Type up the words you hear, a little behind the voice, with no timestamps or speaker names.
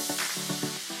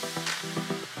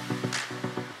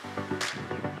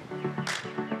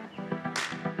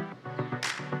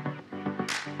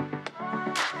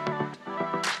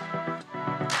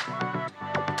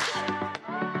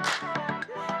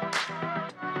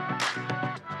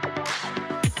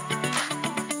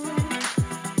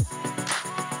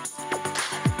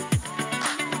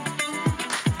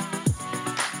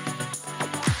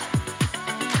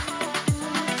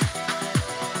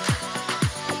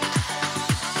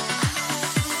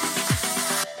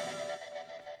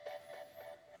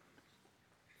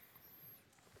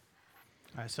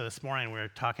So this morning we're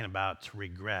talking about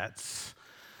regrets.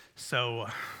 So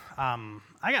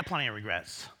I got plenty of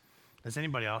regrets. Does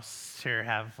anybody else here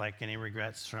have any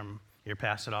regrets from your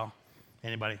past at all?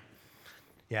 Anybody?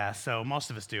 Yeah, so most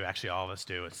of us do. Actually, all of us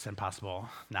do. It's impossible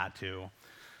not to.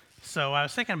 So I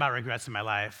was thinking about regrets in my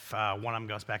life. One of them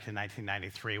goes back to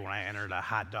 1993 when I entered a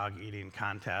hot dog eating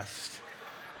contest.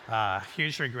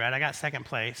 Huge regret. I got second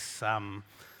place.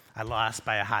 I lost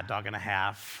by a hot dog and a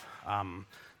half.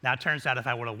 Now, it turns out if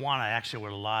I would have won, I actually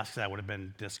would have lost because I would have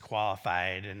been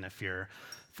disqualified. And if you're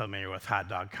familiar with hot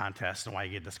dog contests and why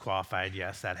you get disqualified,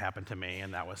 yes, that happened to me,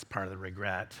 and that was part of the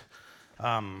regret.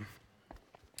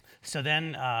 So then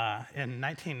in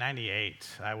 1998,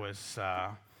 I was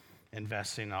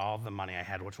investing all the money I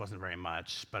had, which wasn't very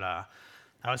much, but I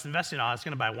was going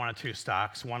to buy one or two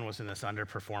stocks. One was in this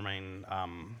underperforming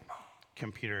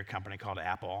computer company called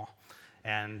Apple.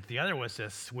 And the other was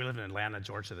this, we lived in Atlanta,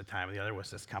 Georgia at the time, and the other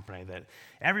was this company that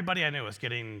everybody I knew was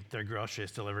getting their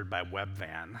groceries delivered by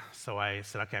Webvan. So I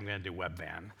said, okay, I'm going to do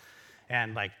Webvan.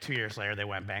 And 2 years later, they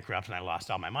went bankrupt and I lost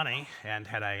all my money. And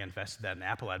had I invested that in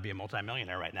Apple, I'd be a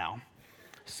multimillionaire right now.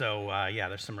 So yeah,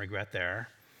 there's some regret there.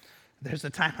 There's a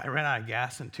time I ran out of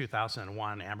gas in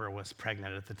 2001. Amber was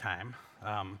pregnant at the time.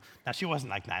 Now, she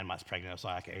wasn't 9 months pregnant, it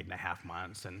was 8.5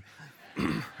 months. And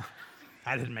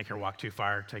I didn't make her walk too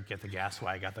far to get the gas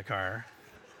while I got the car.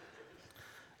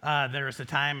 There was a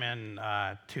time in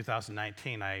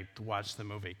 2019 I watched the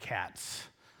movie Cats.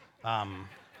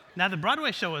 Now, the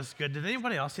Broadway show was good. Did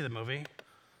anybody else see the movie?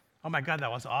 Oh my God,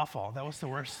 that was awful. That was the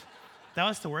worst. That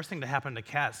was the worst thing to happen to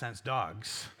cats since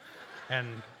dogs.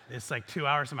 And it's 2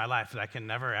 hours of my life that I can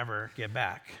never, ever get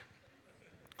back.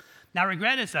 Now,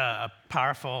 regret is a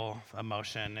powerful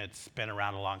emotion. It's been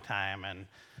around a long time, and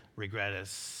regret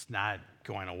is not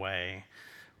going away.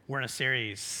 We're in a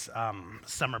series,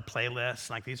 summer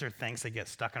playlists. These are things that get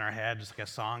stuck in our head, just like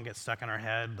a song gets stuck in our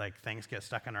head, things get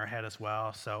stuck in our head as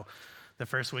well. So the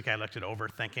first week I looked at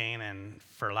overthinking, and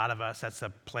for a lot of us, that's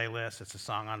a playlist. It's a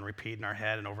song on repeat in our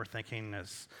head, and overthinking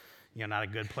is not a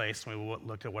good place. We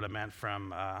looked at what it meant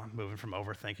from moving from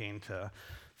overthinking to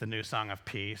the new song of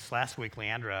peace. Last week,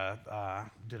 Leandra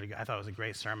I thought it was a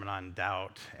great sermon on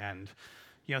doubt. And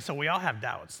so we all have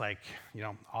doubts,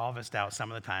 all of us doubt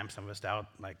some of the time, some of us doubt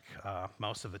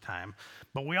most of the time.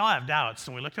 But we all have doubts,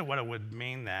 and we looked at what it would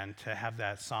mean then to have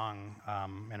that song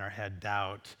in our head,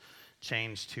 doubt,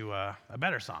 change to a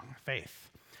better song, faith.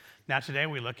 Now today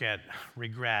we look at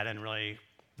regret, and really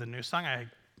the new song I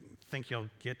think you'll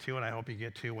get to, and I hope you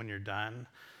get to when you're done,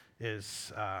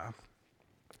 is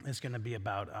going to be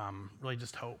about really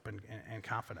just hope and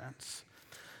confidence.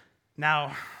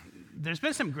 Now, there's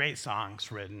been some great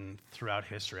songs written throughout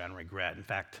history on regret. In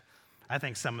fact, I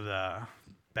think some of the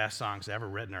best songs ever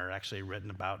written are actually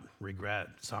written about regret.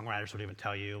 Songwriters would even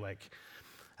tell you,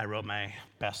 I wrote my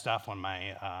best stuff when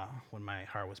my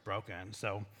heart was broken.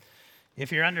 So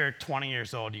if you're under 20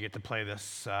 years old, you get to play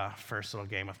this first little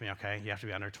game with me, okay? You have to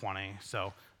be under 20.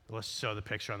 So let's show the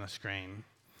picture on the screen.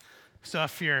 So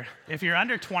if you're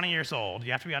under 20 years old,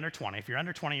 you have to be under 20. If you're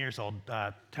under 20 years old,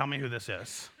 tell me who this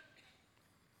is.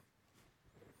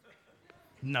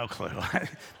 No clue.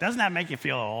 Doesn't that make you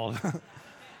feel old?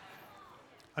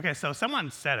 Okay, so someone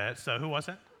said it. So who was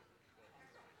it?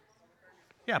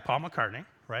 Yeah, Paul McCartney,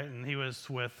 right? And he was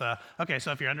with, okay,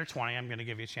 so if you're under 20, I'm going to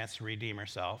give you a chance to redeem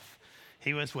yourself.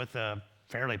 He was with a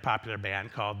fairly popular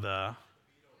band called the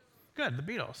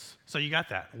Beatles. So you got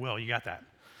that. Will, you got that.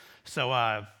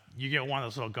 So you get one of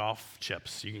those little golf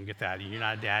chips. You can get that. You're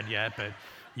not a dad yet, but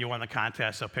you won the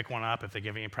contest, so pick one up. If they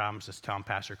give you any problems, just tell them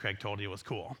Pastor Craig told you it was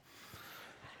cool.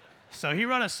 So he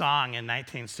wrote a song in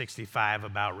 1965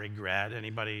 about regret.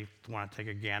 Anybody want to take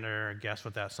a gander or guess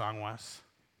what that song was?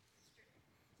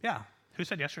 Yeah. Who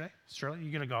said yesterday? Shirley,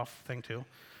 you get a golf thing too.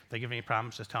 If they give you any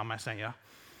problems, just tell them I sent you.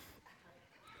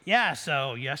 Yeah,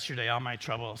 so yesterday all my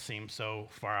troubles seem so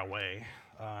far away.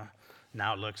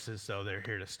 Now it looks as though they're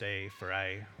here to stay, for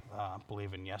I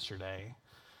believe in yesterday.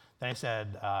 Then I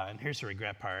said, and here's the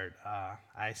regret part,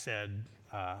 I said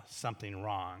something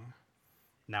wrong.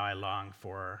 Now I long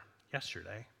for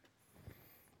yesterday.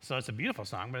 So it's a beautiful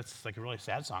song, but it's a really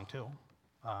sad song too.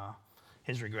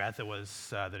 His regret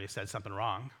that he said something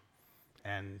wrong,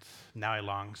 and now he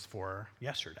longs for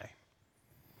yesterday.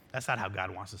 That's not how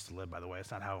God wants us to live, by the way.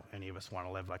 It's not how any of us want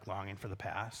to live, longing for the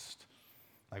past.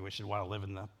 We should want to live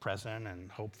in the present and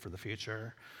hope for the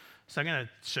future. So I'm going to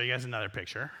show you guys another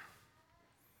picture.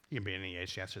 You can be any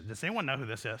age to answer. Does anyone know who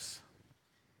this is?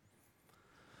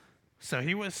 So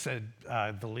he was the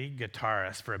lead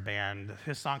guitarist for a band.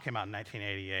 His song came out in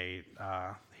 1988.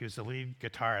 He was the lead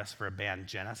guitarist for a band,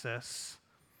 Genesis.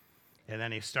 And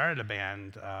then he started a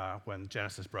band when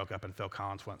Genesis broke up and Phil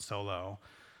Collins went solo.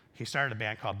 He started a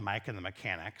band called Mike and the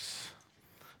Mechanics.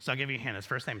 So I'll give you a hint. His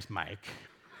first name's Mike.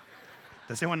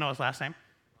 Does anyone know his last name?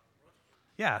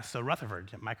 Yeah, so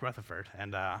Rutherford, Mike Rutherford.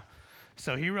 And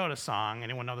so he wrote a song.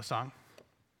 Anyone know the song?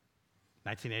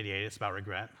 1988, it's about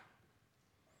regret.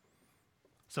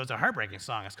 So it's a heartbreaking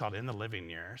song. It's called In the Living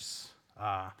Years.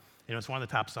 It was one of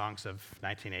the top songs of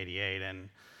 1988. And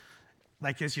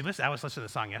like as you listen, I was listening to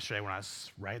the song yesterday when I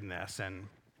was writing this, and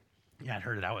yeah, I'd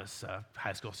heard it. I was a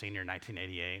high school senior in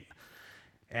 1988.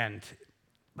 And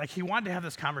like he wanted to have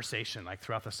this conversation, like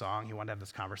throughout the song, he wanted to have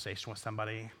this conversation with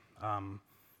somebody. And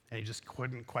he just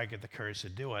couldn't quite get the courage to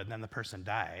do it. And then the person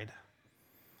died.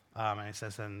 And he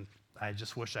says, and I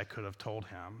just wish I could have told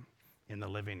him in the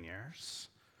living years.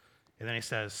 And then he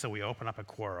says, so we open up a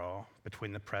quarrel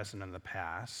between the present and the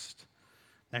past.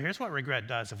 Now here's what regret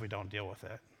does if we don't deal with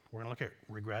it. We're going to look at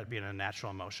regret being a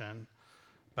natural emotion.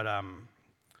 But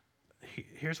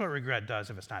here's what regret does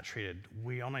if it's not treated.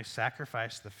 We only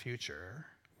sacrifice the future.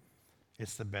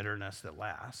 It's the bitterness that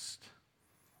lasts.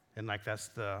 And like that's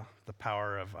the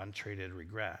power of untreated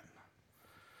regret.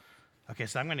 Okay,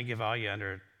 so I'm going to give all you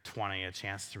under 20 a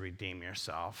chance to redeem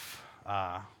yourself.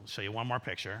 I'll show you one more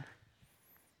picture.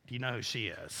 Do you know who she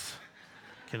is?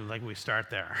 Can we start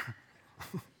there?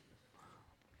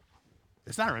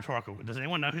 It's not rhetorical. Does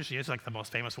anyone know who she is? Like the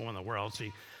most famous woman in the world.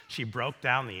 She broke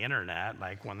down the internet,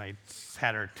 like when they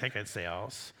had her ticket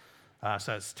sales.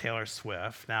 So it's Taylor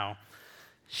Swift. Now,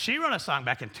 she wrote a song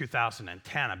back in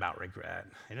 2010 about regret,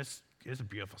 and it's a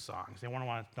beautiful song. Does anyone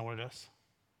want to know what it is?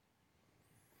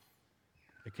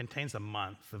 It contains a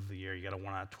month of the year. You got a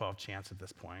 1 out of 12 chance at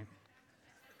this point.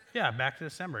 Yeah, back to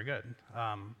December, good.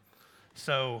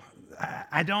 So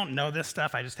I don't know this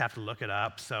stuff. I just have to look it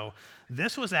up. So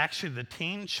this was actually the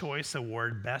Teen Choice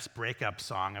Award Best Breakup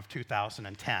Song of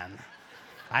 2010.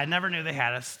 I never knew they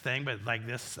had this thing, but like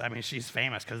this, I mean, she's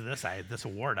famous because of this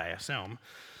award, I assume.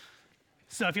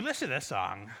 So if you listen to this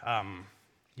song,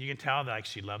 you can tell that like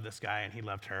she loved this guy and he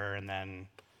loved her, and then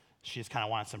she just kind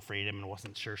of wanted some freedom and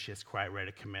wasn't sure she was quite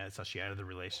ready to commit, so she ended the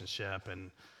relationship,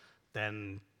 and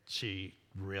then she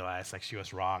realized like she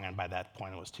was wrong, and by that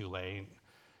point it was too late.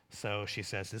 So she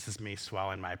says, this is me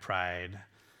swallowing my pride,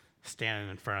 standing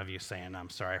in front of you saying I'm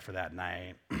sorry for that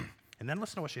night. And then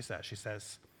listen to what she says. She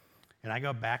says, and I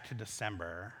go back to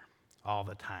December all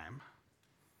the time.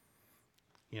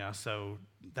 You know, so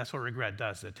that's what regret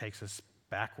does. It takes us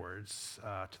backwards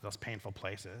to those painful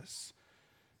places.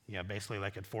 You know, basically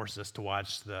like it forces us to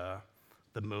watch the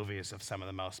movies of some of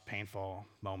the most painful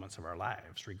moments of our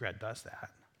lives. Regret does that.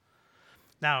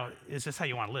 Now, is this how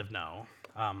you want to live? No.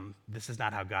 This is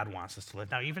not how God wants us to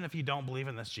live. Now, even if you don't believe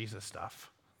in this Jesus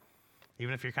stuff,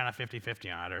 even if you're kind of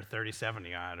 50-50 on it, or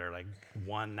 30-70 on it, or like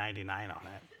 199 on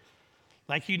it,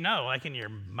 like you know, like in your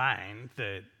mind,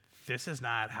 that this is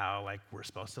not how like we're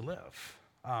supposed to live.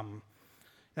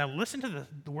 Now, listen to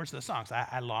the words of the songs.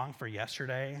 I long for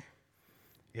yesterday.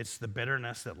 It's the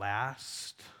bitterness that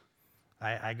lasts.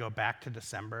 I go back to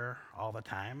December all the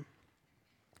time.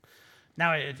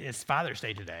 Now, it's Father's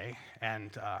Day today,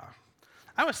 and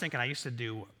I was thinking I used to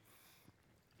do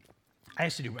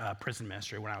prison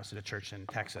ministry when I was at a church in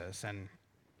Texas, and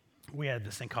we had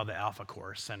this thing called the Alpha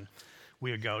Course, and we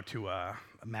would go to a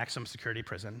maximum security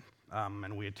prison,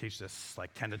 and we would teach this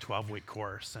like 10 to 12 week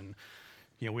course, and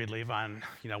you know, we'd leave on,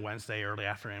 Wednesday early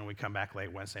afternoon. We'd come back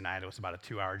late Wednesday night. It was about a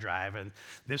 2-hour drive. And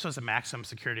this was a maximum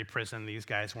security prison. These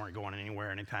guys weren't going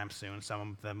anywhere anytime soon. Some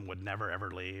of them would never,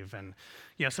 ever leave. And,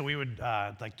 so we would,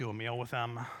 do a meal with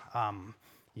them.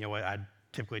 I'd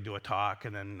typically do a talk,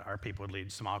 and then our people would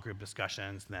lead small group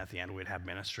discussions. And then at the end, we'd have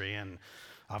ministry. And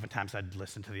oftentimes, I'd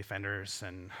listen to the offenders,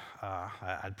 and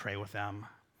I'd pray with them.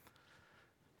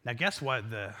 Now, guess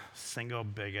what the single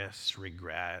biggest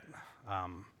regret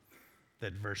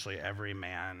that virtually every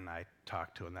man I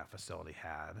talked to in that facility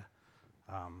had?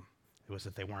 It was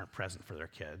that they weren't present for their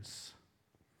kids.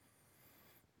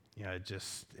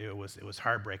 It was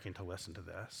heartbreaking to listen to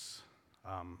this.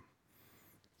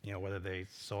 Whether they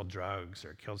sold drugs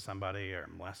or killed somebody or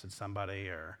molested somebody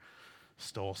or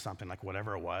stole something, like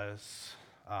whatever it was,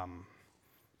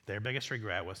 their biggest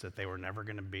regret was that they were never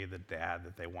going to be the dad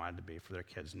that they wanted to be for their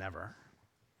kids, never.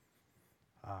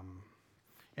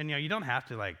 And you don't have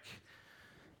to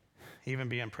even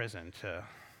be in prison to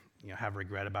have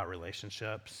regret about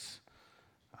relationships.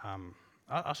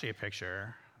 I'll show you a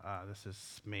picture. This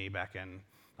is me back in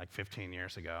 15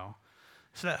 years ago.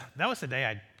 So that was the day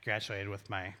I graduated with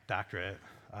my doctorate.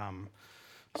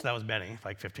 So that was Benny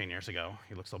 15 years ago.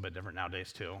 He looks a little bit different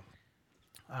nowadays too.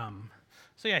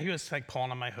 He was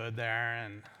pulling on my hood there,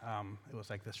 and it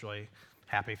was this really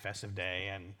happy, festive day.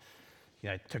 And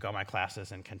I took all my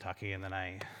classes in Kentucky, and then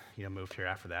I moved here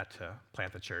after that to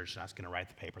plant the church, and I was going to write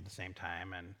the paper at the same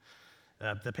time. And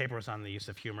the paper was on the use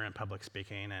of humor in public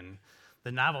speaking, and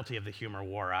the novelty of the humor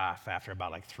wore off after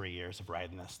about like 3 years of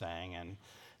writing this thing, and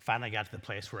finally got to the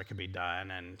place where it could be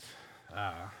done, and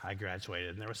I graduated.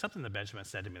 And there was something that Benjamin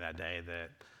said to me that day that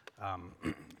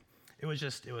it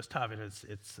was tough, and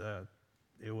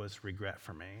it was regret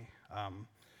for me.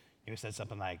 He said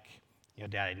something like,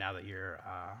 Daddy, now that you're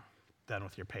done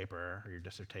with your paper or your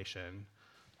dissertation,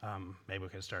 maybe we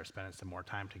can start spending some more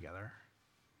time together.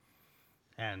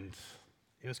 And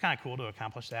it was kind of cool to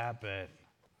accomplish that, but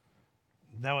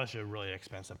that was a really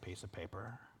expensive piece of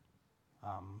paper.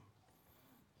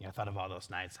 I thought of all those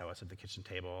nights I was at the kitchen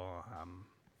table,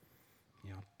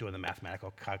 doing the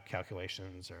mathematical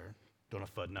calculations or doing a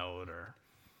footnote or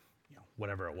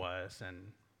whatever it was,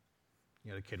 and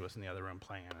the kid was in the other room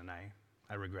playing, and I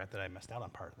regret that I missed out on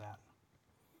part of that.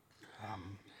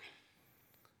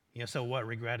 So what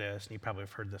regret is, and you probably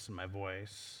have heard this in my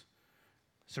voice.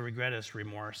 So regret is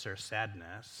remorse or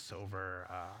sadness over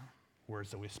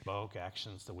words that we spoke,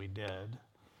 actions that we did,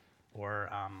 or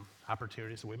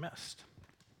opportunities that we missed.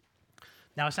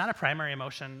 Now, it's not a primary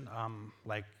emotion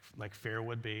like fear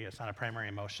would be. It's not a primary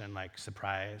emotion like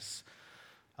surprise.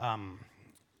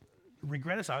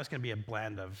 Regret is always going to be a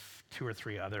blend of 2 or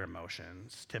 3 other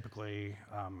emotions. Typically,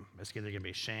 it's either going to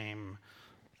be shame,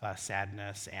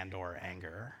 sadness, and or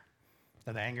anger.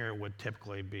 Now, the anger would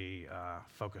typically be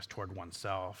focused toward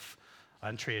oneself.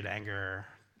 Untreated anger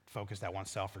focused at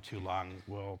oneself for too long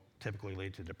will typically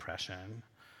lead to depression.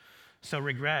 So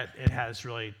regret, it has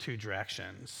really 2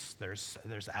 directions. There's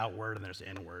outward and there's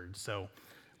inward. So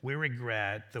we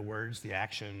regret the words, the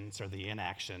actions, or the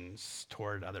inactions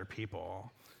toward other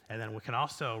people. And then we can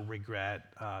also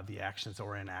regret the actions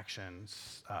or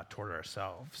inactions toward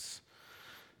ourselves.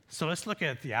 So let's look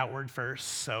at the outward first.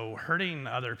 So hurting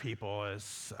other people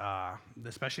is,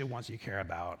 especially ones you care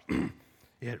about,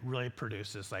 it really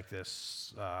produces like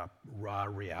this raw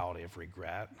reality of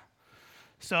regret.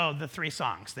 So the 3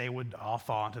 songs, they would all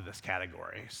fall into this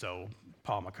category. So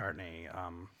Paul McCartney,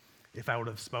 if I would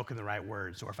have spoken the right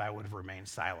words or if I would have remained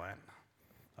silent,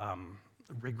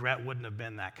 regret wouldn't have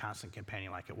been that constant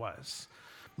companion like it was.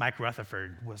 Mike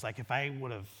Rutherford was like, if I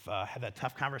would have had that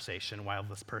tough conversation while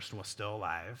this person was still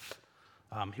alive,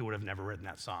 he would have never written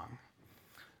that song.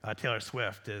 Taylor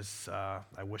Swift is,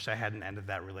 I wish I hadn't ended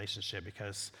that relationship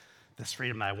because this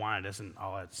freedom that I wanted isn't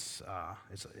all it's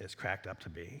cracked up to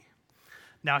be.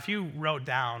 Now, if you wrote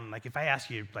down, like if I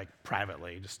ask you like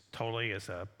privately, just totally as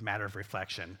a matter of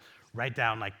reflection, write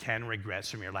down like 10 regrets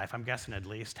from your life, I'm guessing at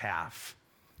least half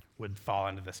would fall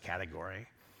into this category,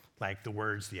 like the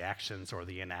words, the actions, or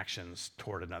the inactions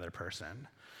toward another person.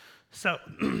 So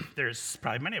there's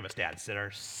probably many of us dads that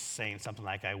are saying something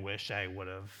like, I wish I would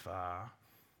have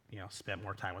spent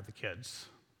more time with the kids.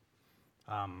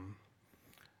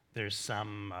 There's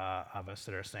some of us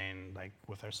that are saying, like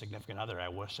with our significant other, I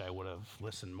wish I would have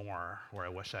listened more, or I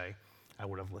wish I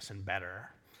would have listened better.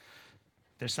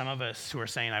 There's some of us who are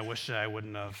saying, I wish I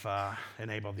wouldn't have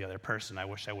enabled the other person. I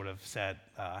wish I would have set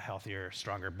healthier,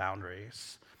 stronger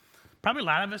boundaries. Probably a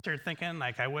lot of us are thinking,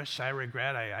 like, I wish I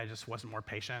regret I just wasn't more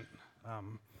patient.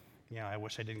 I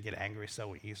wish I didn't get angry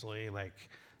so easily. Like,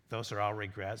 those are all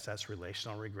regrets. That's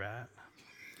relational regret.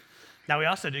 Now, we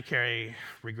also do carry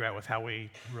regret with how we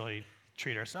really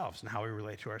treat ourselves and how we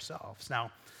relate to ourselves.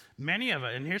 Now, many of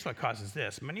us, and here's what causes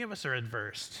this, many of us are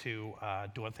adverse to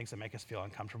doing things that make us feel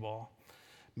uncomfortable.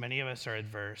 Many of us are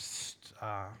adverse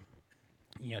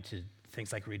to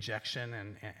things like rejection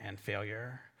and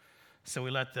failure. So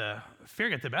we let the fear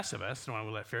get the best of us, and when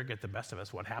we let fear get the best of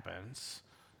us, what happens?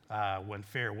 When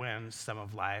fear wins, some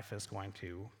of life is going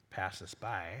to pass us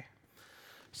by.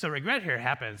 So regret here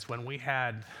happens when we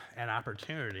had an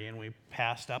opportunity and we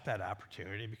passed up that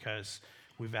opportunity because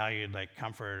we valued like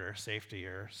comfort or safety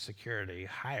or security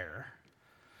higher.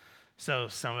 So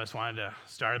some of us wanted to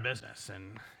start a business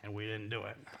and we didn't do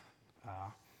it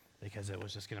because it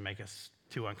was just going to make us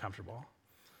too uncomfortable.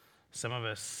 Some of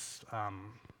us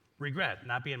regret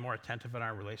not being more attentive in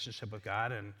our relationship with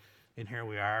God, and here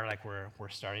we are, like we're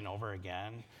starting over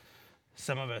again.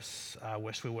 Some of us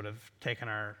wish we would have taken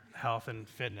our health and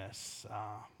fitness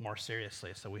more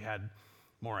seriously, so we had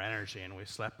more energy and we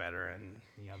slept better, and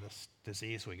this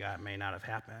disease we got may not have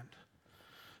happened.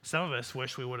 Some of us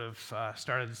wish we would have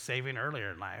started saving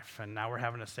earlier in life, and now we're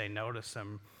having to say no to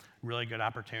some really good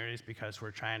opportunities because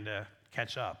we're trying to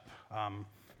catch up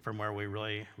from where we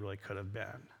really, really could have been.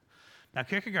 Now,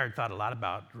 Kierkegaard thought a lot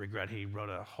about regret. He wrote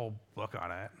a whole book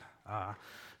on it.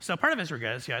 So part of his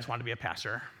regret is he always wanted to be a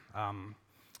pastor.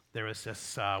 there was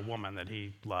this woman that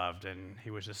he loved, and he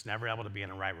was just never able to be in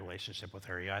a right relationship with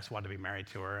her. He always wanted to be married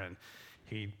to her, and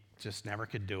he just never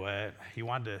could do it. He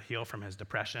wanted to heal from his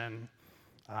depression.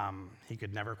 He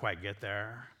could never quite get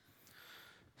there.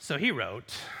 So he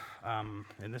wrote,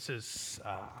 and this is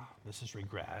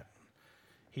regret.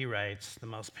 He writes, "The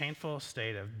most painful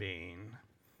state of being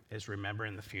is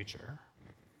remembering the future,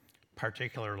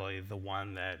 particularly the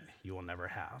one that you will never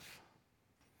have."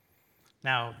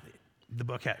 Now, the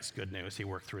book has good news. He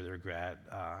worked through the regret.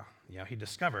 He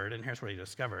discovered, and here's what he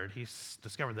discovered. He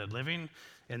discovered that living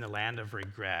in the land of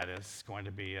regret is going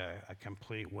to be a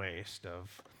complete waste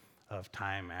of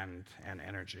time and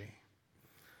energy.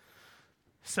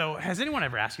 So has anyone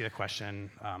ever asked you the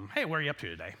question, hey, what are you up to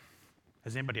today?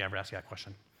 Has anybody ever asked you that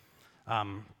question?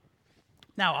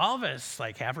 Now, all of us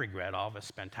have regret. All of us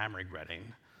spend time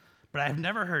regretting. But I've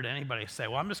never heard anybody say,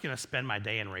 well, I'm just going to spend my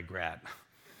day in regret.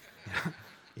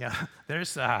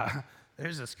 There's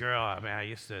this girl, I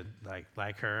used to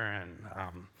like her, and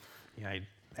I'd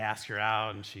ask her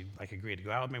out, and she agreed to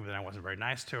go out with me, but then I wasn't very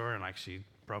nice to her, and she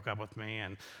broke up with me,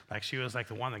 and she was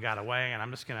the one that got away, and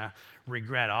I'm just gonna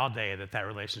regret all day that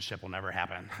relationship will never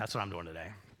happen. That's what I'm doing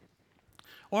today.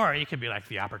 Or you could be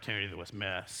the opportunity that was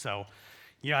missed. So,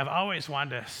 I've always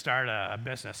wanted to start a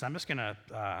business. I'm just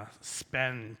gonna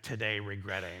spend today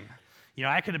regretting.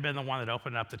 I could have been the one that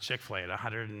opened up the Chick-fil-A at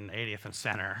 180th and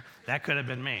Center. That could have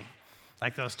been me.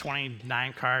 Those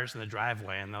 29 cars in the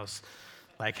driveway and those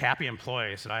happy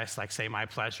employees that I just say my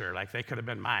pleasure, they could have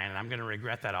been mine, and I'm going to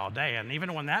regret that all day. And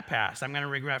even when that passed, I'm going to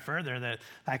regret further that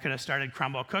I could have started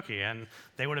Crumble Cookie, and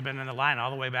they would have been in the line all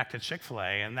the way back to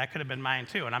Chick-fil-A, and that could have been mine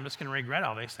too. And I'm just going to regret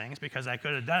all these things because I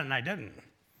could have done it and I didn't.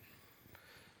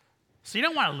 So you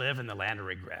don't want to live in the land of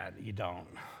regret. You don't.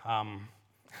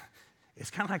 It's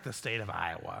kind of like the state of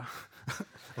Iowa.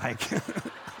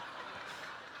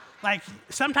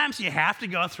 Sometimes you have to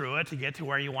go through it to get to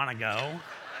where you want to go.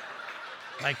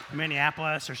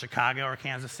 Minneapolis or Chicago or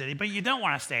Kansas City, but you don't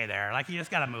want to stay there. You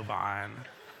just got to move on.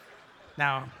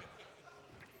 Now,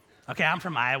 okay, I'm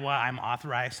from Iowa. I'm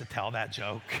authorized to tell that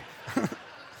joke.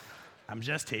 I'm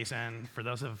just teasing. For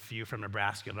those of you from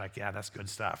Nebraska, yeah, that's good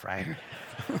stuff, right?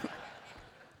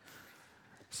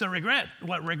 So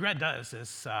what regret does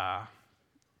is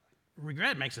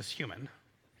regret makes us human.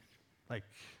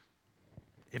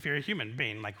 If you're a human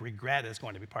being, regret is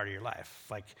going to be part of your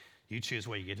life. You choose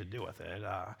what you get to do with it.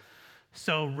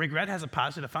 So regret has a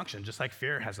positive function, just like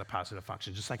fear has a positive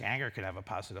function, just like anger can have a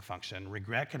positive function.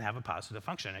 Regret can have a positive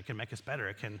function. It can make us better.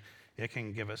 It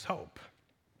can give us hope.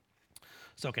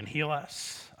 So it can heal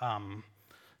us.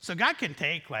 So God can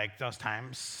take those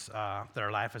times that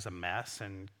our life is a mess,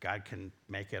 and God can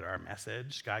make it our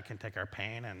message. God can take our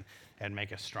pain and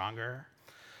make us stronger.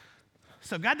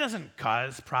 So God doesn't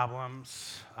cause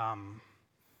problems.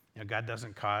 God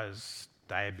doesn't cause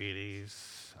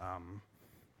diabetes,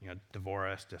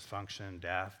 divorce, dysfunction,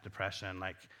 death, depression.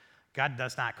 God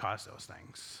does not cause those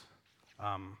things.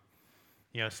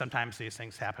 Sometimes these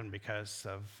things happen because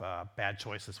of bad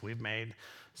choices we've made.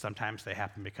 Sometimes they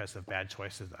happen because of bad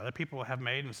choices that other people have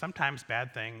made. And sometimes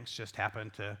bad things just happen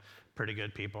to pretty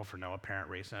good people for no apparent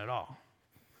reason at all.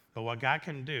 But what God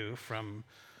can do from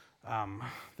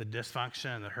the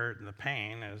dysfunction and the hurt and the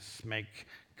pain is make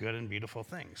good and beautiful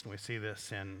things. And we see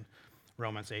this in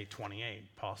Romans 8:28.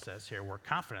 Paul says here, we're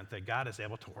confident that God is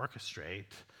able to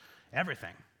orchestrate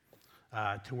everything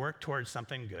to work towards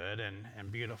something good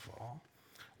and beautiful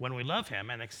when we love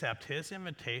him and accept his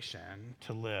invitation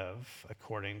to live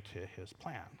according to his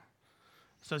plan.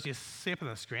 So as you see up on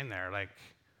the screen there,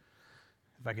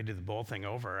 if I could do the bold thing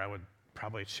over, I would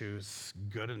probably choose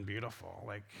good and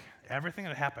beautiful. Everything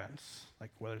that happens,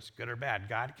 whether it's good or bad,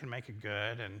 God can make it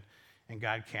good, and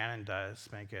God can and does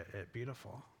make it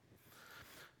beautiful.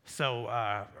 So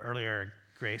earlier,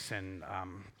 Grace and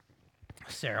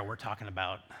Sarah were talking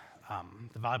about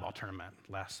the volleyball tournament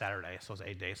last Saturday, so it was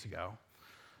 8 days ago.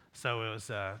 So it was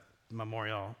a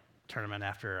memorial tournament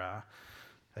after a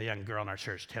young girl in our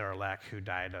church, Taylor Leck, who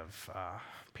died of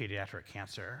pediatric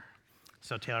cancer.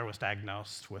 So Taylor was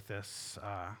diagnosed with this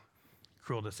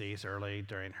cruel disease early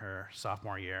during her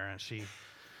sophomore year, and she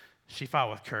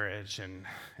fought with courage and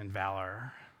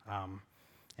valor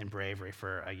and bravery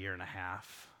for a year and a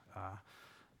half.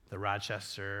 The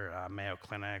Rochester Mayo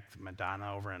Clinic,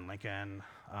 Madonna over in Lincoln.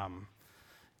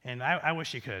 And I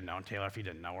wish you could have known Taylor if you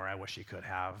didn't know her. I wish you could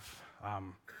have.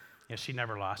 She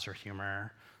never lost her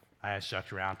humor. I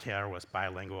joked around. Taylor was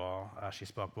bilingual. She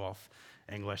spoke both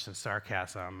English and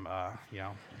sarcasm,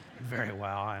 very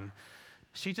well. And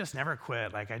she just never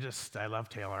quit. I love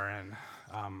Taylor. And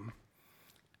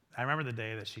I remember the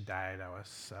day that she died. I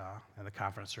was in the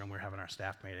conference room. We were having our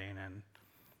staff meeting,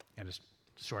 and just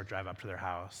a short drive up to their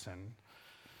house. And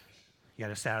I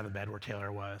just sat on the bed where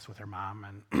Taylor was with her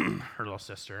mom and her little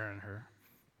sister, and her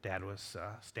dad was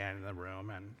standing in the room.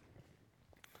 And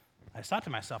I thought to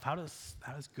myself, how does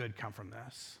good come from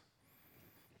this?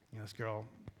 This girl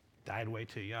died way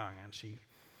too young, and she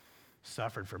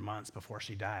suffered for months before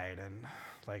she died. And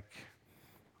like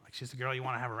she's the girl you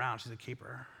want to have around. She's a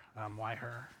keeper. Why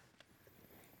her?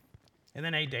 And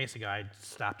then 8 days ago, I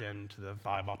stopped into the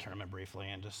volleyball tournament briefly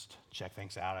and just checked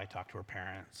things out. I talked to her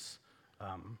parents.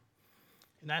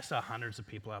 And I saw hundreds of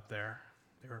people up there.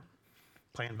 They were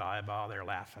playing volleyball. They were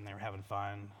laughing. They were having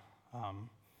fun.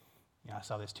 I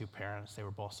saw these two parents. They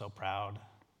were both so proud.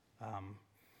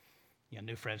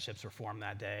 New friendships were formed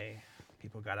that day.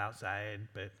 People got outside,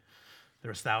 but there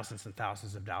was thousands and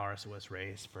thousands of dollars that was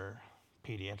raised for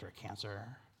pediatric cancer.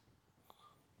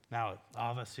 Now,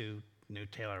 all of us who knew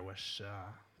Taylor wish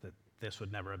that this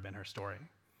would never have been her story.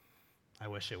 I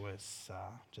wish it was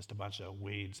just a bunch of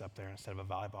weeds up there instead of a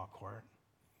volleyball court.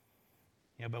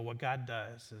 But what God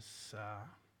does is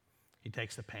he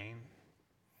takes the pain,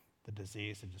 the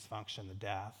disease, the dysfunction, the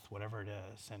death, whatever it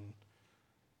is, and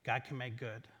God can make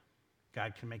good.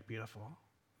 God can make beautiful.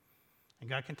 And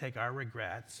God can take our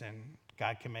regrets, and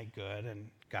God can make good, and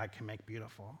God can make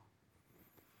beautiful.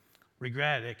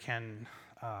 Regret, it can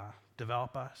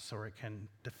develop us or it can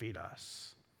defeat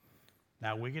us.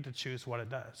 Now, we get to choose what it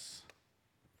does.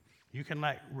 You can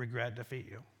let regret defeat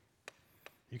you.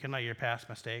 You can let your past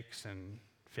mistakes and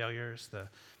failures, the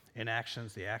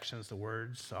inactions, the actions, the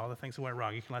words, all the things that went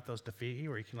wrong, you can let those defeat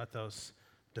you or you can let those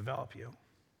develop you.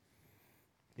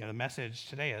 The message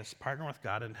today is partner with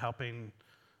God in helping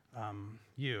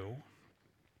you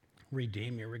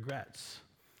redeem your regrets.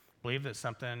 Believe that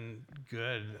something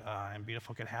good and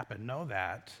beautiful can happen. Know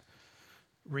that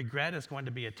regret is going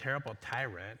to be a terrible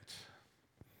tyrant,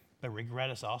 but regret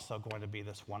is also going to be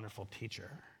this wonderful teacher.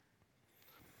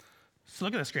 So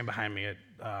look at the screen behind me. It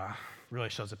really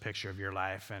shows a picture of your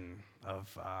life and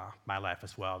of my life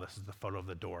as well. This is the photo of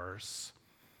the Doors.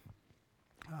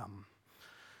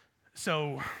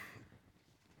 So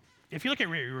if you look at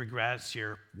your regrets,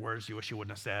 your words you wish you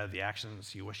wouldn't have said, the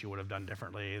actions you wish you would have done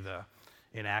differently, the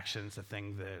inactions, the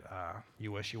thing that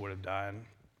you wish you would have done.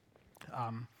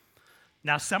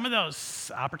 Now, some of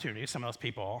those opportunities, some of those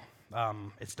people,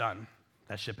 it's done.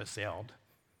 That ship has sailed.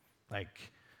 The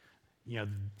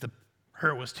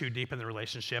hurt was too deep in the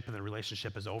relationship, and the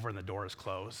relationship is over, and the door is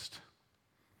closed.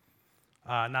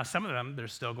 Now, some of them,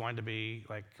 there's still going to be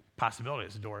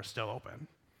possibilities. The door is still open.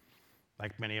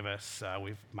 Many of us,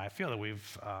 might feel that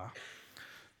we've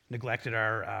neglected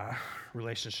our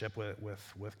relationship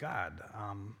with God.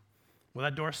 Well,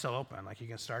 that door's still open. You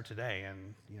can start today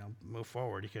and move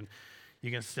forward. You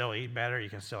can still eat better.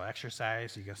 You can still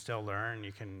exercise. You can still learn.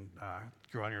 You can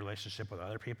grow in your relationship with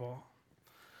other people.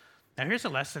 Now, here's a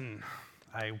lesson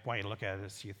I want you to look at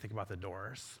as you think about the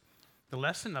doors. The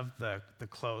lesson of the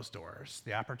closed doors,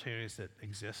 the opportunities that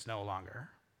exist no longer,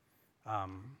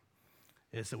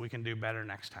 is that we can do better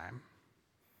next time.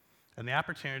 And the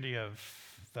opportunity of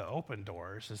the open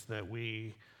doors is that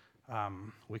we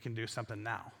can do something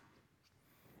now.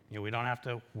 We don't have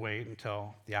to wait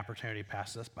until the opportunity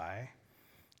passes us by.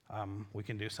 We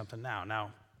can do something now.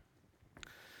 Now,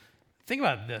 think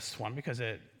about this one because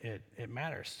it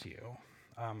matters to you.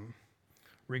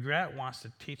 Regret wants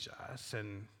to teach us,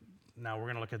 and now we're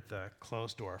going to look at the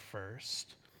closed door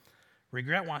first.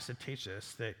 Regret wants to teach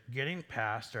us that getting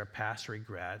past our past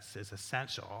regrets is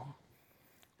essential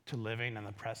to living in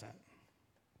the present.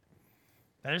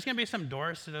 Now, there's going to be some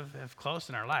doors that have closed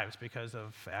in our lives because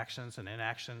of actions and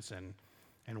inactions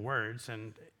and words,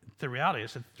 and the reality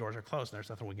is that the doors are closed and there's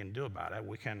nothing we can do about it.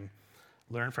 We can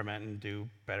learn from it and do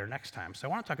better next time. So I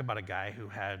want to talk about a guy who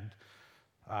had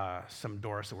some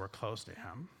doors that were closed to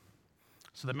him.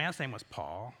 So the man's name was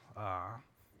Paul.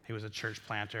 He was a church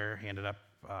planter. He ended up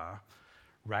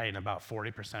writing about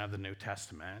 40% of the New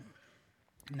Testament.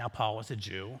 Now, Paul was a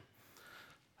Jew.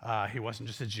 He wasn't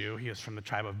just a Jew. He was from the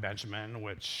tribe of Benjamin,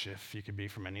 which, if you could be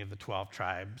from any of the 12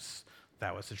 tribes,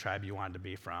 that was the tribe you wanted to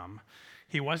be from.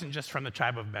 He wasn't just from the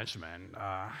tribe of Benjamin.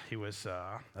 He was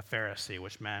a Pharisee,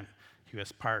 which meant he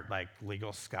was part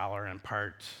legal scholar and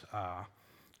part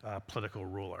political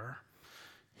ruler.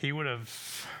 He would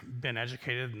have been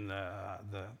educated in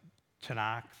the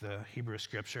Tanakh, the Hebrew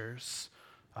scriptures,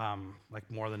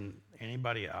 more than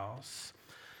anybody else.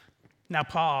 Now,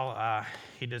 Paul,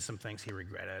 he did some things he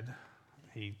regretted.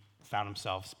 He found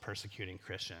himself persecuting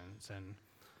Christians, and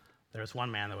there was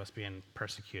one man that was being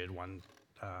persecuted one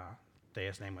day.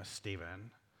 His name was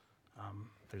Stephen.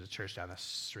 There's a church down the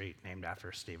street named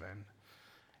after Stephen.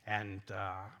 And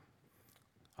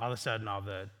all of a sudden, all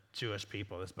the Jewish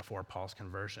people, this is before Paul's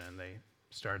conversion, they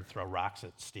started to throw rocks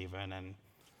at Stephen. And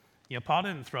Paul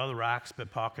didn't throw the rocks,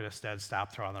 but Paul could have instead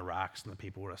stopped throwing the rocks, and the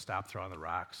people would have stopped throwing the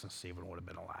rocks, and Stephen would have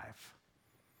been alive.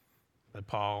 But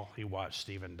Paul, he watched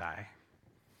Stephen die.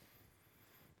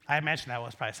 I imagine that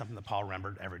was probably something that Paul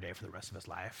remembered every day for the rest of his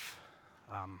life.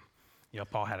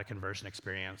 Paul had a conversion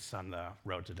experience on the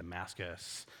road to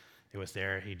Damascus. It was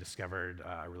there he discovered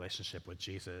a relationship with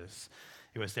Jesus.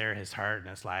 It was there his heart and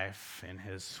his life and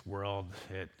his world,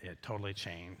 it totally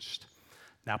changed.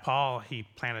 Now, Paul, he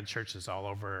planted churches all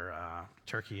over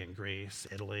Turkey and Greece,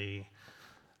 Italy.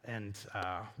 And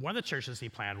one of the churches he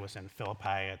planted was in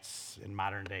Philippi. It's in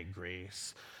modern-day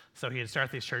Greece. So he'd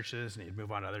start these churches, and he'd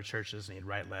move on to other churches, and he'd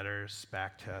write letters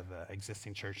back to the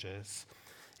existing churches.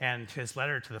 And his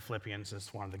letter to the Philippians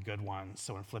is one of the good ones.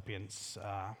 So in Philippians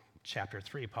chapter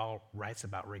 3, Paul writes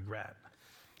about regret.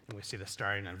 And we see this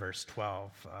starting in verse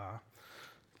 12.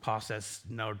 Paul says,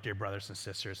 "No, dear brothers and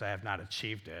sisters, I have not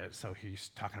achieved it." So he's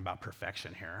talking about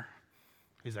perfection here.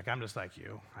 He's like, "I'm just like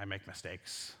you. I make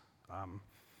mistakes.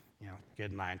 Get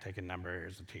in line, take a number,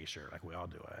 here's a t-shirt, like we all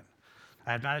do it.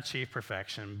 I have not achieved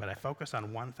perfection, but I focus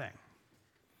on one thing."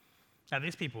 Now,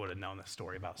 these people would have known this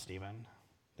story about Stephen.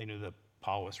 They knew that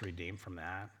Paul was redeemed from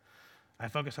that. I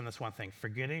focus on this one thing,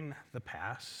 forgetting the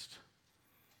past,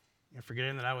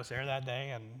 forgetting that I was there that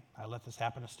day and I let this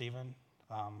happen to Stephen,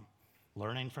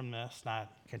 learning from this,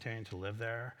 not continuing to live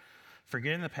there,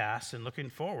 forgetting the past and looking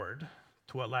forward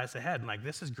to what lies ahead. And like,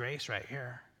 this is grace right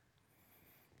here.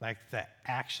 Like the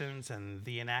actions and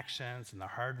the inactions and the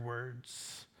hard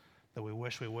words that we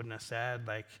wish we wouldn't have said,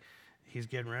 like he's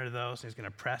getting rid of those and he's going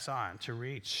to press on to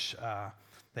reach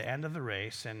the end of the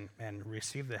race and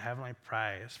receive the heavenly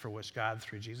prize for which God,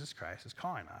 through Jesus Christ, is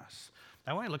calling us.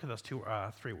 I want you to look at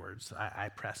those three words, I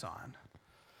press on.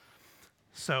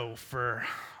 So for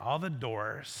all the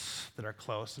doors that are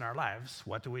closed in our lives,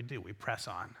 what do? We press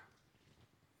on.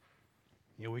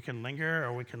 We can linger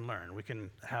or we can learn. We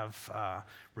can have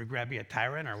regret be a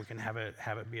tyrant, or we can have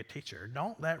it be a teacher.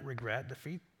 Don't let regret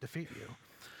defeat you.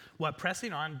 What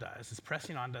pressing on does is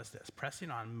pressing on does this. Pressing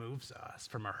on moves us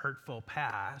from a hurtful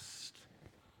past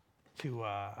to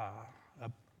a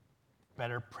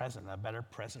better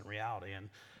present reality, and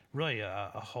really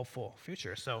a hopeful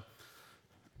future. So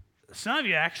some of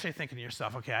you are actually thinking to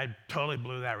yourself, okay, I totally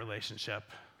blew that relationship.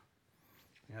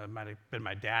 It might have been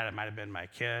my dad, it might have been my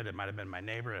kid, it might have been my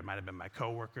neighbor, it might have been my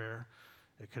coworker,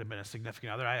 it could have been a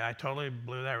significant other. I totally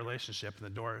blew that relationship and the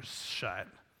door's shut.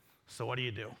 So what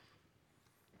do?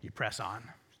 You press on.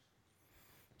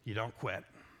 You don't quit.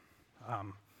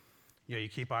 You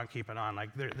keep on keeping on. Like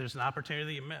there's an opportunity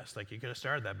that you missed. Like you could have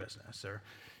started that business, or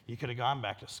you could have gone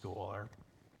back to school, or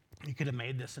you could have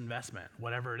made this investment,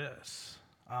 whatever it is.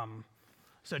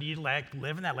 So do you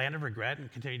live in that land of regret and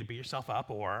continue to beat yourself up,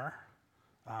 or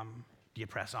do you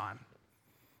press on?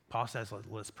 Paul says,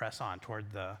 let's press on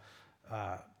toward the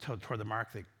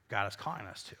mark that God is calling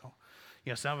us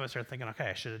to. Some of us are thinking, okay,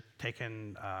 I should have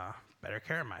taken better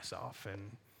care of myself,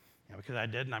 and because I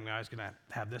didn't, I'm always going to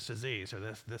have this disease or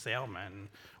this ailment. And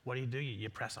what do? You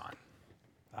press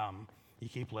on. You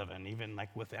keep living, even like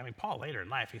Paul later in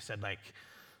life, he said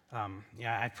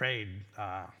I prayed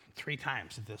 3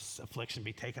 times that this affliction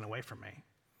be taken away from me.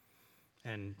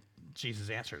 And Jesus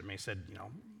answered him. He said,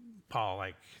 Paul,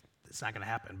 it's not going to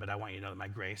happen, but I want you to know that my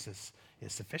grace is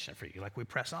sufficient for you. We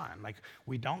press on.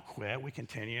 We don't quit. We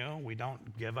continue. We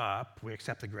don't give up. We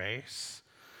accept the grace.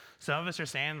 Some of us are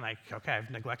saying, okay,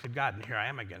 I've neglected God, and here I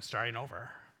am again, starting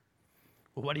over.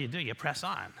 Well, what do? You press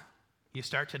on. You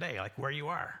start today, where you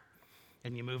are,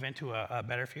 and you move into a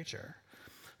better future.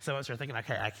 Some of us are thinking,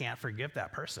 okay, I can't forgive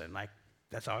that person.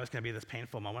 That's always going to be this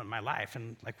painful moment in my life.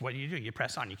 And what do? You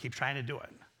press on. You keep trying to do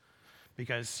it.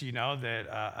 Because you know that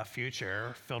a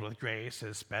future filled with grace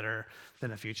is better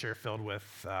than a future filled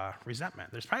with resentment.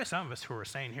 There's probably some of us who are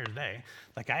saying here today,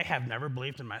 I have never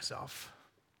believed in myself.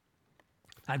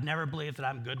 I've never believed that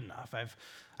I'm good enough.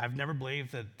 I've never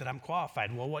believed that I'm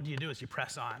qualified. Well, what do? You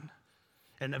press on.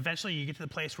 And eventually you get to the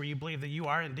place where you believe that you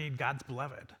are indeed God's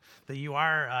beloved, that you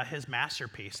are his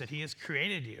masterpiece, that he has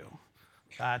created you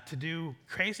to do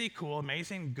crazy, cool,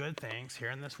 amazing, good things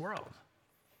here in this world.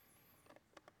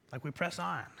 We press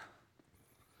on.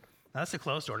 Now, that's the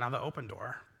closed door, now the open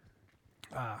door.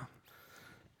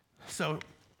 So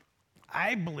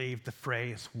I believe the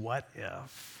phrase, what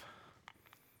if,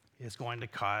 is going to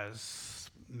cause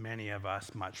many of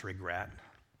us much regret.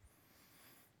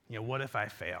 What if I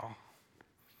fail?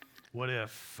 What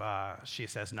if she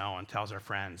says no and tells her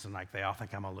friends and they all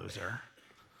think I'm a loser?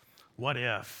 What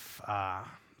if I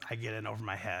get in over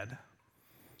my head?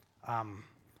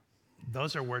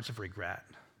 Those are words of regret.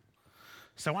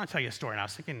 So I want to tell you a story. And I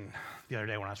was thinking the other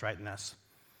day when I was writing this,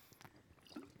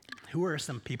 who are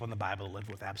some people in the Bible that lived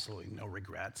with absolutely no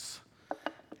regrets?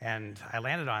 And I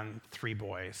landed on 3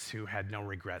 boys who had no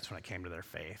regrets when it came to their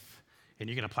faith. And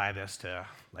you can apply this to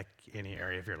like any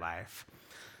area of your life.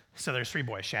 So there's 3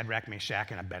 boys, Shadrach, Meshach,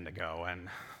 and Abednego. And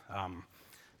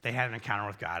they had an encounter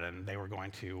with God, and they were going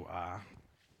to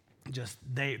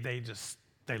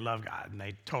they love God, and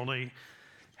they totally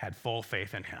had full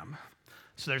faith in him.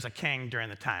 So there's a king during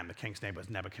the time. The king's name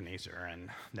was Nebuchadnezzar, and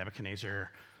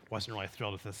Nebuchadnezzar wasn't really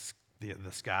thrilled with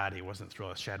this God. He wasn't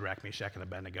thrilled with Shadrach, Meshach, and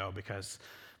Abednego because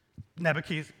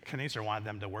Nebuchadnezzar wanted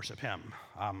them to worship him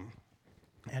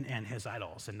and his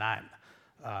idols, and not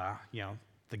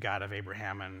the God of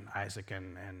Abraham and Isaac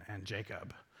and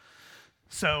Jacob.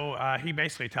 So he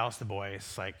basically tells the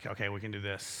boys, like, okay, we can do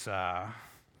this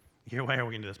your way or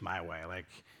we can do this my way. Like,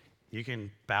 you can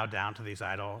bow down to these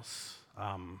idols,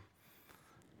 and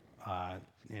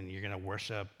you're going to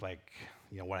worship, like,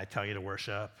 what I tell you to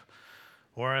worship.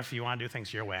 Or if you want to do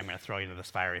things your way, I'm going to throw you into this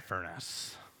fiery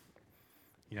furnace.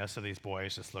 So these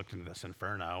boys just looked into this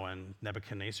inferno, and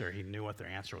Nebuchadnezzar, he knew what their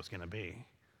answer was going to be.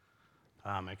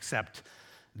 Except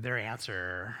their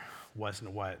answer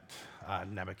wasn't what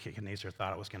Nebuchadnezzar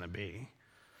thought it was going to be.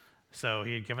 So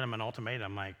he had given them an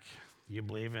ultimatum, like, you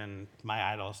believe in my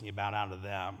idols and you bow down to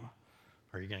them,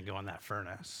 or you're going to go in that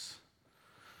furnace.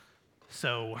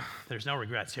 So there's no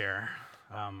regrets here.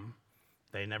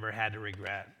 They never had to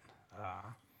regret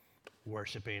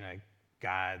worshiping a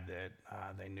God that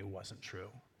they knew wasn't true.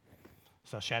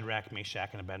 So Shadrach, Meshach,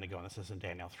 and Abednego, and this is in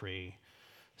Daniel 3,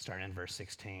 starting in verse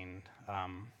 16,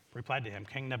 replied to him,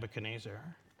 King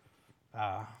Nebuchadnezzar,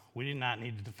 we do not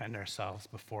need to defend ourselves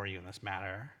before you in this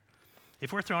matter.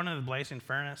 If we're thrown into the blazing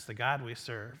furnace, the God we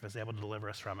serve is able to deliver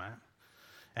us from it,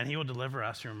 and he will deliver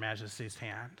us from your majesty's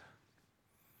hand.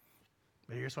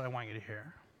 But here's what I want you to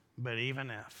hear. But even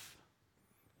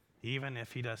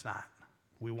if he does not,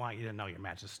 we want you to know, your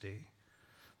majesty,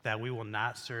 that we will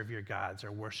not serve your gods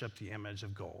or worship the image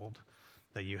of gold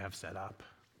that you have set up.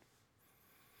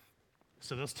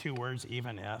 So those 2 words,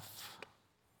 even if,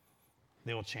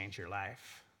 they will change your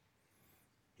life.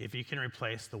 If you can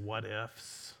replace the what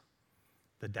ifs,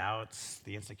 the doubts,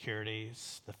 the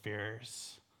insecurities, the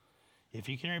fears, if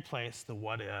you can replace the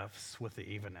what ifs with the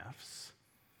even ifs,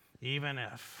 even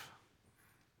if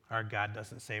our God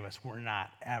doesn't save us, we're not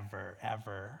ever,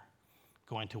 ever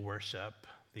going to worship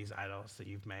these idols that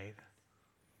you've made.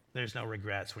 There's no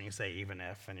regrets when you say even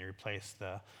if, and you replace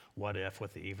the what if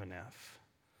with the even if.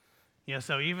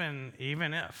 So even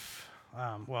if,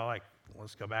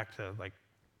 let's go back to like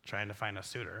trying to find a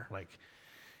suitor. Like,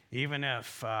 even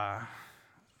if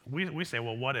we say,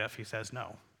 well, what if he says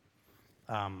no?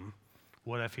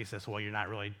 What if he says, well, you're not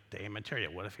really dating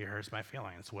material? What if he hurts my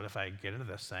feelings? What if I get into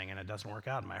this thing and it doesn't work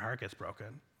out and my heart gets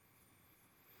broken?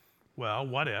 Well,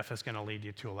 what if is going to lead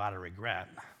you to a lot of regret.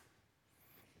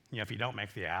 If you don't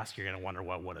make the ask, you're going to wonder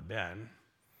what would have been.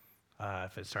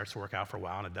 If it starts to work out for a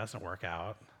while and it doesn't work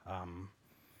out,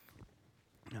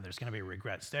 there's going to be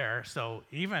regrets there. So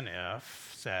even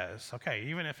if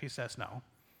he says no,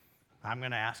 I'm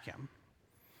going to ask him,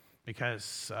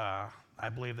 because I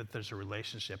believe that there's a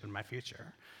relationship in my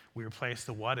future. We replace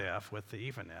the what if with the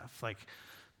even if. Like,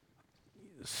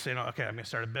 I'm going to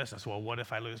start a business. Well, what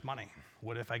if I lose money?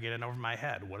 What if I get in over my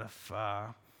head? What if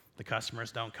the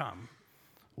customers don't come?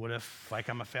 What if,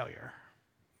 I'm a failure?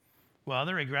 Well,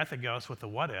 the regret that goes with the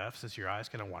what ifs is you're always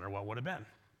going to wonder what would have been.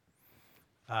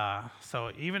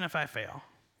 So even if I fail,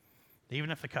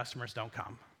 even if the customers don't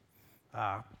come,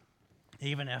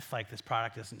 even if this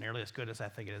product isn't nearly as good as I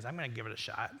think it is, I'm going to give it a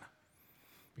shot.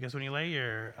 Because when you lay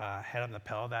your head on the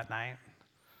pillow that night,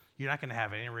 you're not going to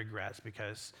have any regrets,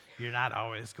 because you're not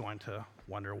always going to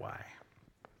wonder why.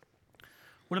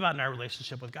 What about in our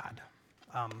relationship with God?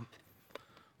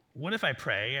 What if I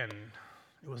pray and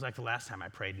it was like the last time I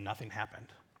prayed and nothing happened?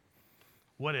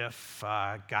 What if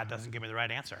God doesn't give me the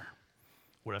right answer?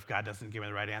 What if God doesn't give me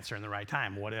the right answer in the right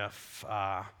time? What if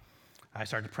I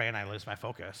start to pray and I lose my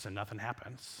focus and nothing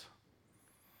happens?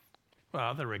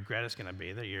 Well, the regret is going to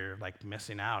be that you're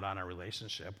missing out on a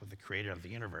relationship with the creator of the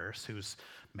universe, who's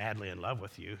madly in love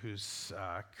with you, who's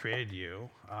created you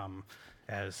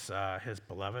as his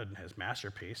beloved and his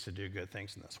masterpiece to do good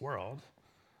things in this world.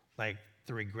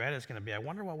 The regret is going to be, I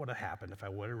wonder what would have happened if I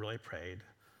would have really prayed,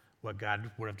 what God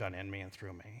would have done in me and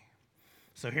through me.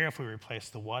 So here, if we replace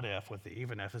the what if with the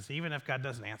even if, is even if God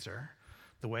doesn't answer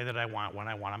the way that I want, when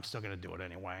I want, I'm still going to do it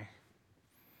anyway.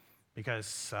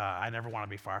 Because I never want to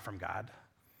be far from God.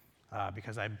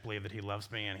 because I believe that he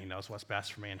loves me and he knows what's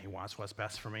best for me and he wants what's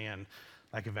best for me. And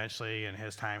like eventually in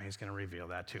his time, he's going to reveal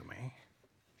that to me.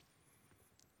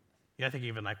 Yeah, I think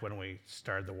even like when we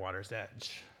started the Water's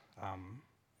Edge,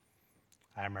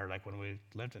 I remember like when we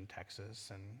lived in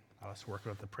Texas and I was working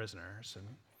with the prisoners and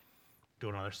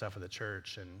doing other stuff with the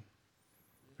church, and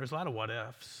there's a lot of what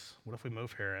ifs. What if we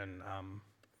move here and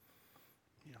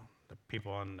the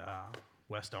people in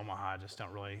West Omaha just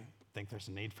don't really think there's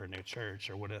a need for a new church?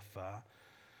 Or what if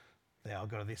they all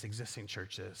go to these existing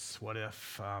churches? What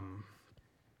if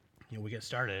we get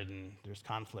started and there's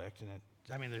conflict? And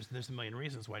there's a million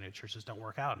reasons why new churches don't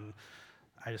work out. And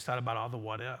I just thought about all the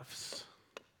what ifs.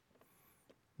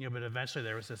 But eventually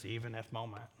there was this even if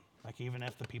moment. Like even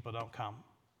if the people don't come,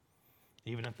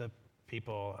 even if the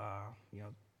people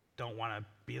don't want to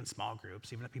be in small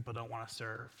groups, even if people don't want to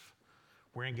serve,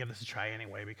 we're going to give this a try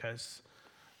anyway, because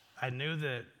I knew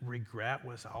that regret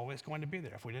was always going to be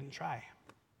there if we didn't try.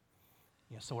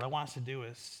 So what I want us to do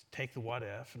is take the what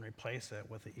if and replace it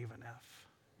with the even if.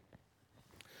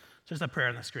 So there's a prayer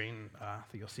on the screen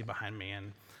that you'll see behind me,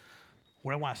 and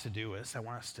what I want us to do is I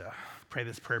want us to pray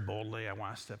this prayer boldly. I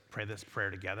want us to pray this prayer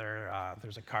together.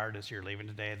 There's a card as you're leaving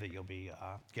today that you'll be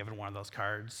given one of those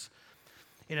cards.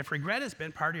 And if regret has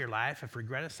been part of your life, if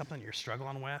regret is something you're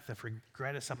struggling with, if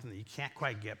regret is something that you can't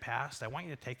quite get past, I want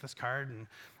you to take this card and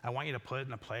I want you to put it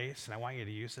in a place, and I want you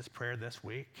to use this prayer this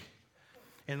week.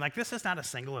 And like, this is not a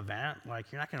single event.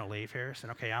 Like, you're not going to leave here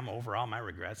saying, okay, I'm over all my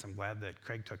regrets. I'm glad that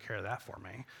Craig took care of that for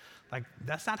me. Like,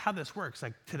 that's not how this works.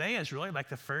 Like, today is really like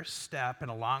the first step in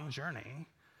a long journey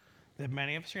that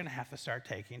many of us are going to have to start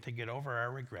taking to get over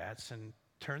our regrets and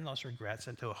turn those regrets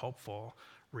into a hopeful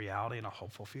reality and a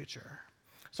hopeful future.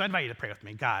 So I invite you to pray with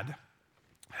me. God,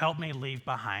 help me leave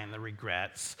behind the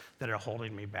regrets that are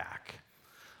holding me back.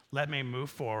 Let me move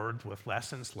forward with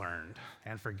lessons learned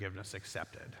and forgiveness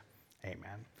accepted.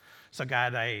 Amen. So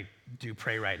God, I do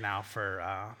pray right now for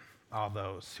all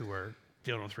those who are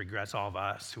dealing with regrets, all of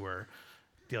us who are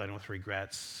dealing with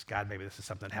regrets. God, maybe this is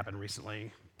something that happened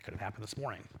recently. It could have happened this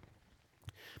morning.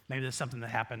 Maybe this is something that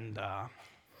happened a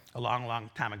long, long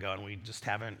time ago and we just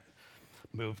haven't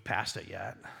moved past it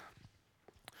yet.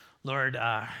 Lord,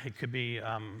 it could be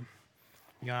on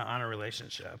a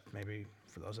relationship. Maybe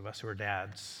for those of us who are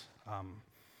dads,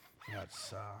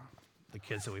 it's the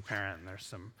kids that we parent, and there's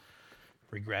some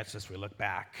regrets as we look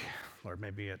back. Lord,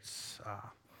 maybe it's a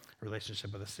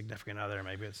relationship with a significant other.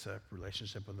 Maybe it's a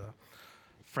relationship with a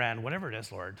friend. Whatever it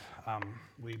is, Lord,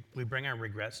 we bring our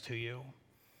regrets to you.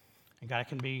 And God, it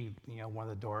can be one of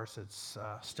the doors that's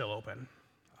still open.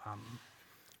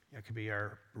 It could be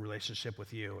our relationship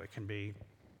with you. It can be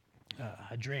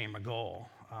a dream, a goal,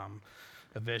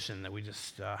 a vision that we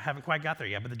just haven't quite got there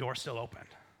yet, but the door's still open.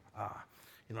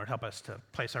 Lord, help us to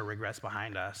place our regrets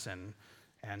behind us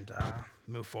and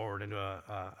move forward into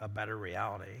a better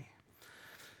reality.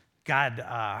 God,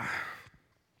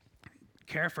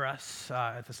 care for us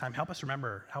at this time. Help us to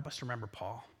remember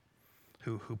Paul,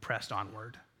 who pressed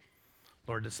onward.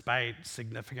 Lord, despite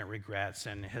significant regrets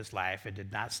in his life, it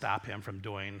did not stop him from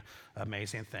doing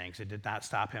amazing things. It did not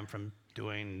stop him from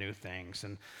doing new things.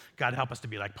 And God, help us to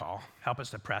be like Paul. Help us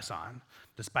to press on.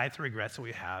 Despite the regrets that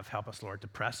we have, help us, Lord, to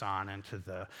press on into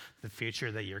the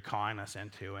future that you're calling us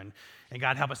into. And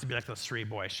God, help us to be like those three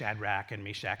boys, Shadrach and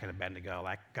Meshach and Abednego.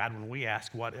 Like, God, when we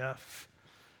ask what if,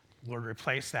 Lord,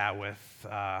 replace that with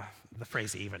the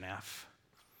phrase even if.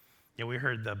 We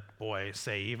heard the boys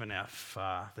say, even if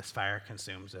this fire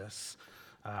consumes us,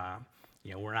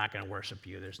 we're not going to worship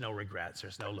you. There's no regrets.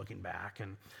 There's no looking back.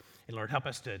 And Lord, help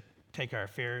us to take our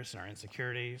fears and our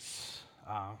insecurities,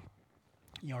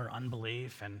 our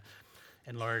unbelief, and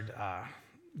Lord,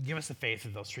 give us the faith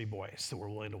of those three boys that were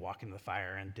willing to walk into the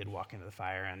fire and did walk into the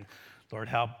fire. And Lord,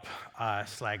 help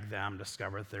us, like them,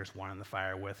 discover that there's one in the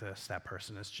fire with us. That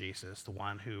person is Jesus, the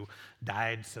one who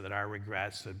died so that our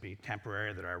regrets would be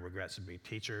temporary, that our regrets would be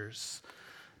teachers,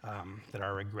 that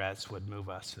our regrets would move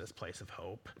us to this place of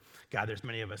hope. God, there's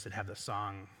many of us that have the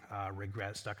song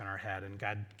Regret stuck in our head, and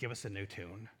God, give us a new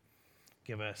tune.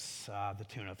 Give us the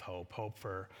tune of hope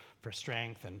for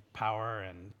strength and power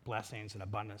and blessings and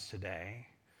abundance today,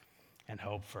 and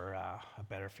hope for a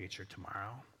better future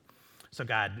tomorrow. So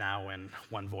God, now in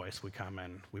one voice we come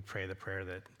and we pray the prayer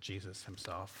that Jesus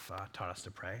himself taught us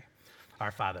to pray.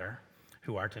 Our Father,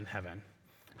 who art in heaven,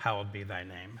 hallowed be thy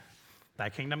name. Thy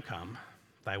kingdom come,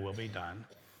 thy will be done,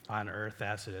 on earth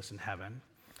as it is in heaven.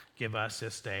 Give us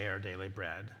this day our daily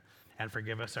bread, and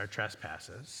forgive us our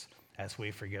trespasses, as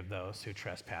we forgive those who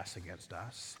trespass against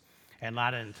us. And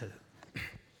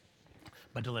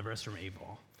but deliver us from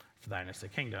evil. For thine is the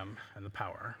kingdom and the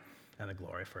power and the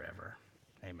glory forever.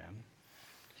 Amen.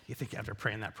 You think after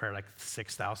praying that prayer like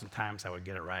 6,000 times, I would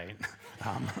get it right.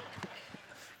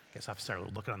 Guess I've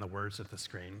started looking on the words at the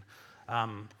screen.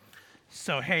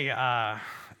 So hey,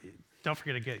 don't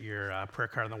forget to get your prayer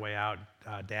card on the way out.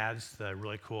 Dad's the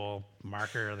really cool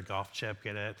marker, the golf chip,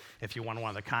 get it. If you won one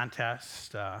of the contests,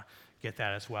 get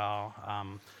that as well.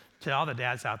 To all the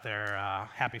dads out there,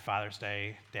 happy Father's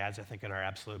Day. Dads, I think, at our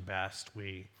absolute best,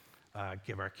 we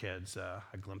give our kids a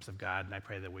glimpse of God, and I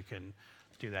pray that we can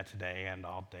do that today and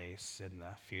all days in the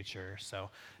future. So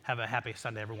have a happy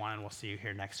Sunday, everyone, and we'll see you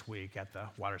here next week at the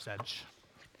Water's Edge.